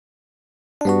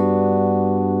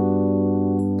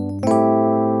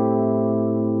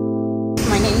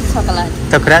chocolate.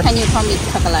 Chocolate? Can you call me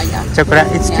chocolate? Yeah. Chocolate,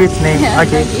 it's Yeah. cute name. Yeah,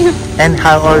 Okay. thank you. And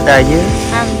how old are you?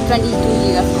 I'm 22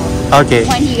 years old. Okay.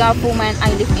 When he got 4 months,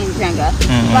 I live in Janga.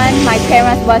 Mm-hmm. When my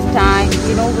parents was dying,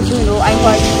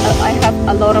 I have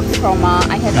a lot of trauma.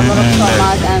 I had a lot of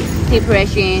traumas and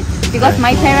depression because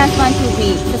my parents want to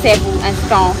be disabled and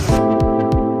strong.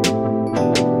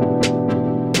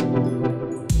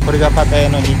 これがパタヤ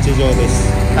の日常で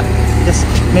す。Just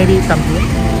maybe come here.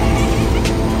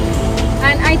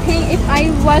 And I think if I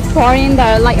was born in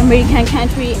the American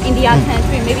country, India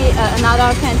country, maybe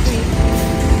another country,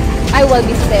 I will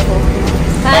be stable.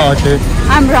 Oh, okay.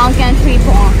 I'm wrong country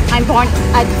born. I'm born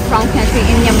at wrong country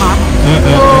in Myanmar.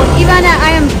 So even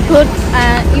I am good,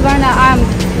 even I'm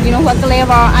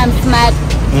clever, I'm smart.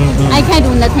 I can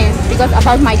do nothing because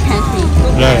about my country.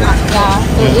 Right. Yeah.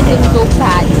 So it is so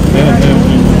bad.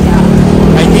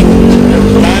 I think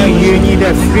now you need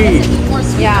a free.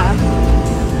 Yeah.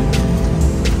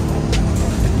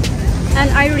 And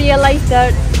I realized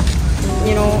that,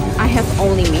 I have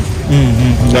only me.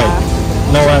 Right.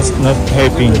 No one's not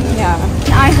helping. Yeah.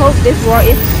 I hope this war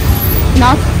is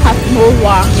not have more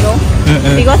war,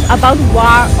 because about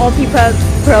war, all people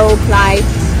broke life,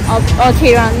 all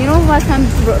children. You know what?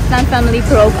 Some family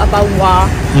broke about war.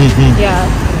 Yeah.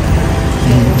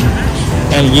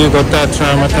 And you got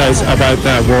traumatized about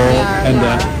the war and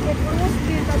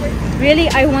really,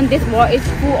 I want this war is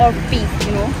full of peace,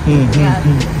 Yeah.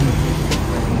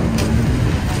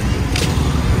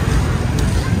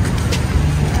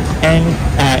 And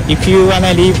if you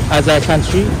wanna live other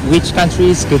country, which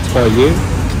country is good for you?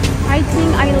 I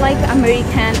think I like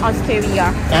American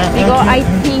Australia because I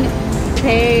think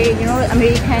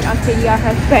American Australia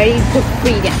has very good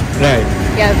freedom. Right.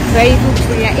 Yeah, very good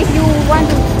freedom. If you want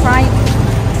to try,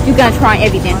 you can try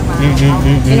everything.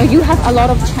 You have a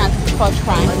lot of chance for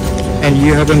trying. And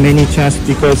you have a many chance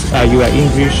because you are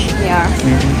English. Yeah.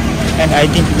 And I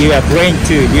think you are brain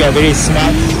too. You are very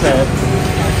smart. So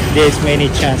there's many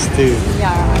chance too.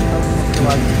 Yeah.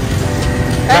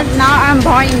 But now I'm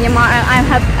born in Myanmar.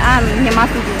 I'm Myanmar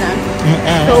citizen,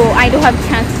 so I do have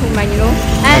chance to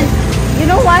And you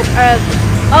know what?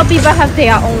 All people have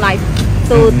their own life,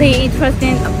 so they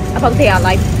interested about their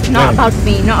life, not about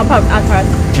me, not about others.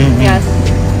 Yes.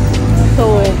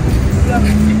 So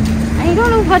I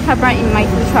don't know what happened in my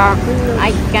future.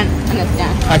 I can't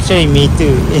understand. Actually, me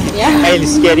too. Yeah. I'm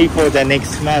scary for the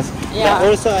next month. Yeah. But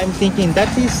also, I'm thinking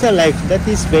that is a life. That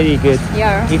is very good.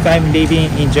 Yeah. If I'm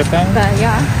living in Japan, But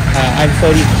yeah. I'm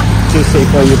sorry to say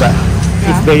for you, but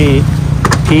it's very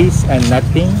peace and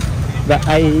nothing. But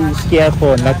I scared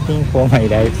for nothing for my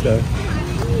life. So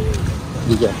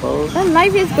be careful. But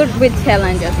life is good with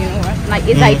challenges, Like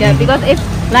it's like that because if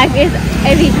life is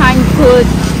every time good,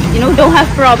 don't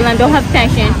have problem, don't have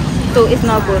tension, so it's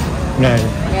not good. Right.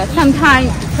 Yeah.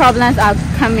 Sometimes problems are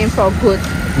coming for good.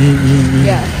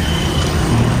 Yeah.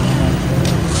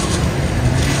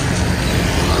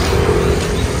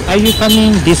 Are you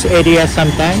coming this area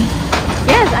sometime?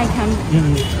 Yes, I can.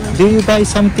 Do you buy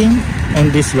something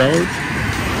on this road?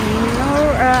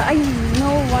 No, I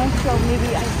know one shop.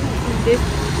 Maybe I can eat this.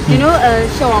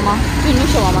 Shawarma. Do you know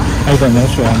shawarma? I don't know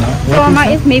shawarma. Shawarma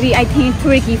is maybe I think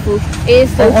Turkey food. It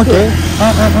is so okay. good.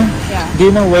 Yeah. Do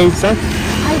you know where it's at?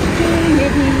 I think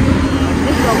maybe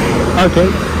this road. Okay.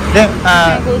 Then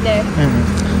I go there.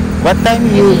 What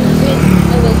time you?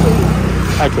 I will show you.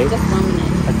 Okay. Just 1 minute.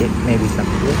 Okay. Maybe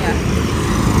something. Yeah.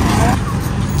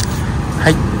 は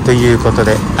い。ということ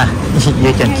で、You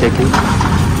can check it.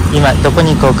 今どこ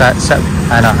に行こうか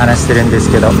話してるんです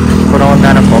けど、この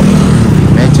女の子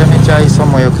めちゃめちゃ愛想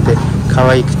も良くて可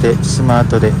愛くてスマー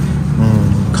トで、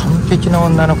完璧な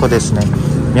女の子ですね。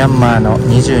ミャンマーの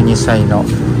22歳の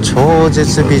超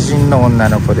絶美人の女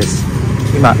の子です。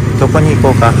今どこに行こ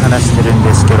うか話してるん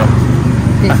ですけど、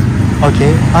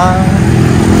OK。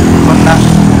こんな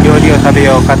料理を食べ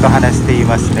ようかと話してい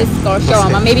ますね。This is called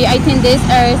shawarma. Maybe I think this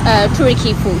is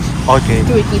Turkey food.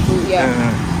 OK。Turkey food, yeah.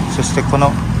 そしてこ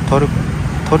のトル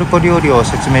コ料理を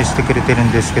説明してくれてる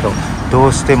んですけど、ど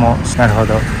うしてもなるほ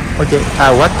ど。OK.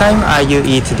 What time are you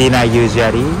eat dinner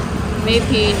usually?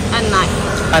 Maybe at night.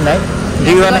 At night?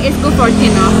 Do you wanna? It's good for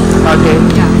dinner. Okay.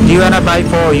 Yeah. Do you wanna buy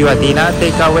for your dinner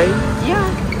takeaway? Yeah.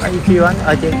 If you want,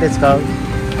 okay, let's go.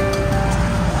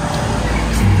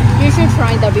 You should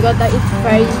try that because that is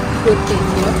very good thing,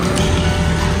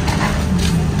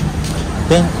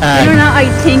 Then, now I'm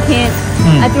thinking,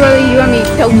 actually you and me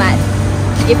so much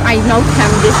if I not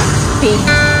come this speed.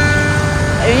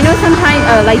 Sometimes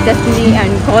like destiny and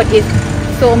God is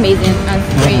so amazing and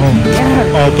sweet.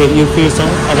 Yeah. Okay, you feel so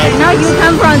alright. Now you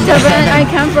come from Japan, I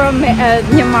come from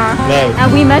Myanmar, Right. and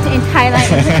we met in Thailand,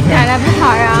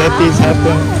 Pattaya. Let this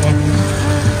happen.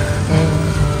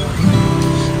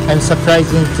 I'm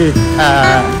surprising too.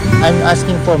 I'm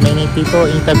asking for many people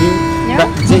interview, Yeah. but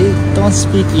they don't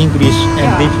speak English and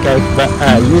Yeah. difficult. But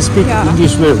you speak Yeah.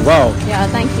 English very well, Yeah,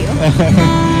 thank you.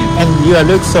 and you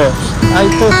look so. I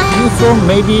thought you from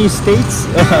maybe States.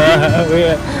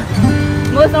 Where?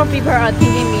 Most of people are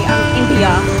thinking me I'm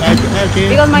India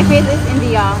Okay. because my face is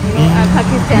India,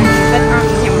 Pakistan, but I'm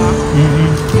Myanmar.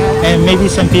 Yeah. And maybe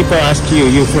some people ask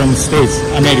you from States,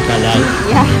 America, right?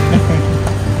 Yeah.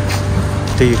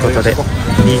 ということで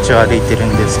ビーチを歩いてる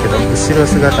んですけど、後ろ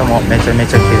姿もめちゃめ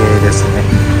ちゃ綺麗ですね。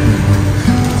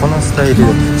このスタイルで、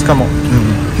しかも、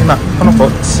今この子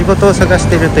仕事を探し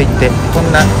ていると言ってこ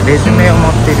んなレジュメを持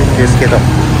っているんですけど、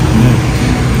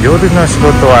夜の仕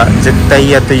事は絶対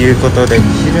嫌ということで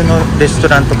昼のレスト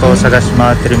ランとかを探し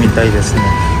回ってるみたいですね。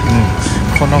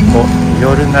この子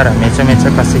夜ならめちゃめち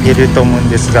ゃ稼げると思うん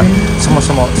ですが、そも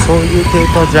そもそういう系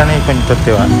統じゃない子にとっ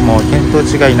てはもう見当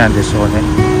違いなんでしょうね。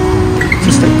そ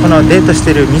してこのデートし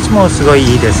てる道もすごい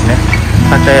いいですね。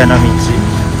パタヤの道、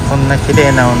こんな綺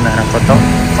麗な女の子と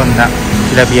こんな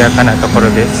きらびやかなところ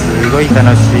ですごい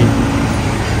楽しい。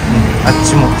あっ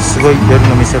ちもすごい夜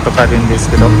の店とかあるんで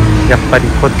すけど、やっぱり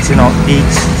こっちのビー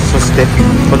チ、そして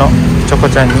このチョコ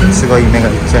ちゃんにすごい目が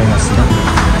いっちゃいますね。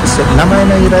そして名前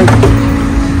の由来、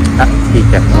いい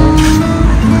か。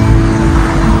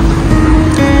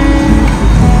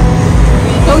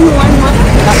So you want more?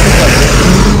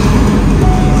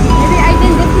 Maybe I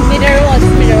think this middle was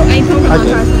middle. I told my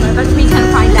Okay. customer, but we can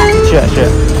find that. Sure.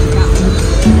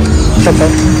 Choco,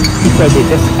 it's okay.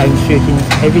 Just I'm shooting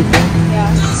everything. Yeah.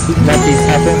 That is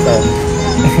happened, so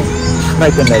な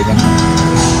いとないね。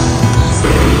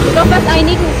 Because first I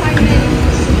need to find it.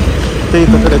 という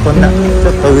ことでこんなち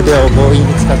ょっと腕を強引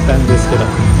に使ったんですけど、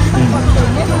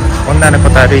女の子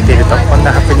と歩いているとこん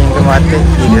なハプニングもあって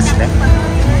いいですね。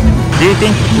Do you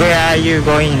think where are you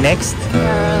going next?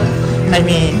 I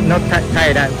mean not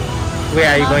Thailand. Where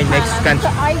are you going next country?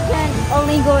 I can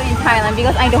only go in Thailand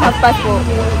because I don't have passport.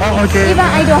 Oh, okay. Even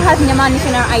I don't have Myanmar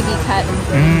national ID card.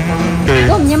 Okay.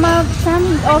 So Myanmar, some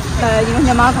of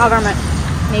Myanmar government,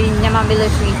 maybe Myanmar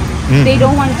military, they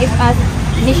don't want to give us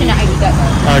national ID card.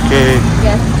 Okay.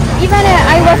 Yes. Even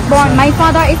I was born, my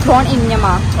father is born in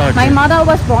Myanmar. Okay. My mother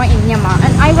was born in Myanmar,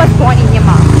 and I was born in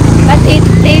Myanmar. But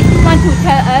they want to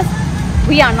tell us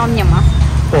we are not Myanmar.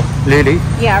 Oh, really?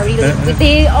 Yeah, really.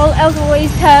 They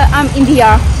always tell I'm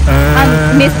India.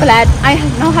 I'm Miss Blood. I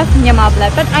don't have Myanmar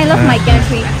blood, but I love my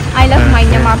country. I love my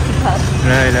Myanmar people.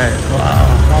 Right. Wow.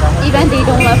 Even they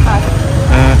don't love us.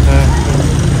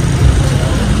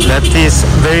 That is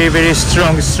very very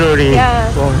strong story. Yeah.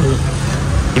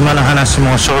 今の話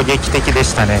も衝撃的で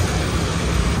したね。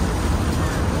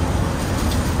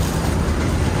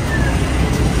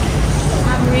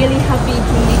I'm really happy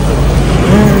to meet you.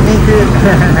 Me too.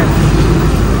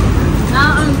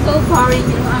 Now I'm so sorry.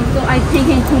 I'm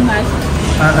thinking too much.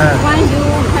 When you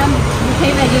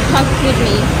came and you talked with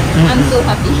me, I'm so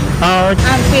happy.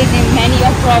 I'm facing many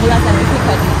problems and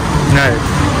difficulties, No.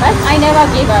 but I never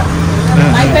give up.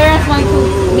 My parents want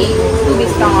me to be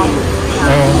strong.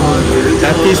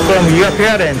 That is from your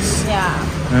parents. Yeah.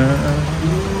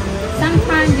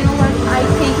 Sometimes what I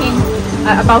thinking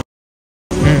about.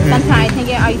 Sometimes I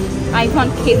thinking I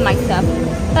want to kill myself,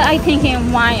 but I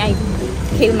thinking why I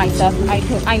kill myself.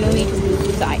 I no need to do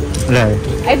suicide. Right.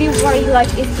 Everybody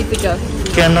life is difficult.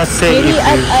 Cannot say Maybe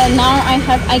if now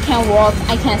I can walk,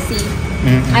 I can see,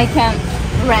 I can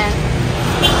run.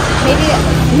 Maybe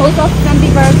most of some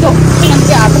people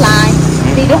are blind.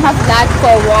 They don't have legs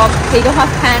for walk. They don't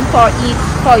have hand for eat,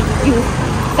 for use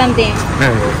something.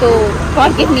 So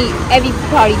God give me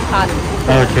everybody heart.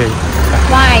 Okay. That's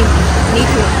why I need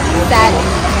to do that.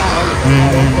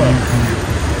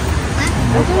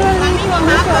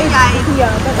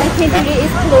 Yeah, but I think today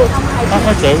is closed.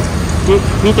 Okay.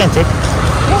 We can check.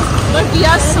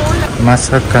 Yes. ま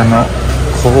さかの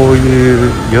こうい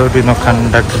う夜の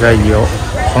歓楽街を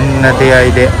こんな出会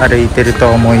いで歩いてると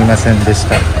は思いませんでし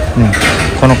た。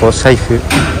この子財布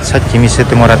さっき見せ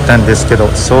てもらったんですけど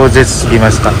壮絶すぎま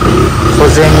した。小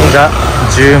銭が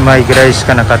10枚ぐらいし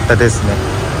かなかったですね。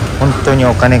本当に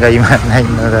お金が今ない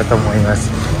のだと思いま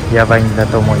す。やばいんだ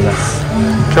と思います。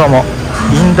今日も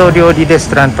インド料理レス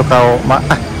トランとかを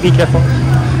Be careful。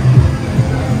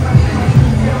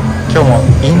今日も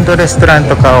インドレストラン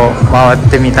とかを回っ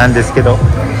てみたんですけど、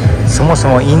そもそ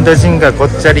もインド人がごっ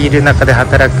ちゃりいる中で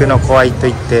働くの怖いと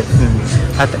言って、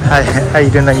入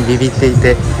るのにビビってい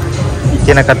て行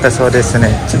けなかったそうですね。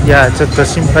いやちょっと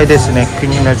心配ですね。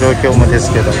国の状況もです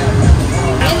けど。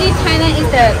Mainly Thailand is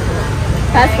the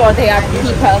passport, they are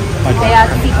people. They are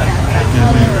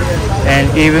citizens. And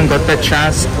even got the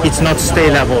chance, it's not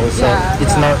stay level, so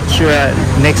it's not sure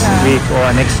next week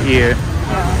or next year.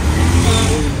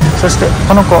 そして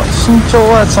この子身長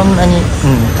はそんなに、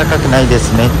高くないで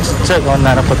すね。ちっちゃい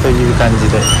女の子という感じ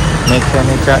でめちゃ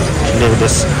めちゃ綺麗で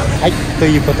す。はい、と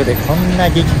いうことでこんな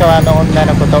激川の女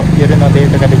の子と夜のデ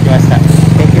ートができました。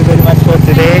Thank you very much for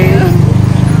today.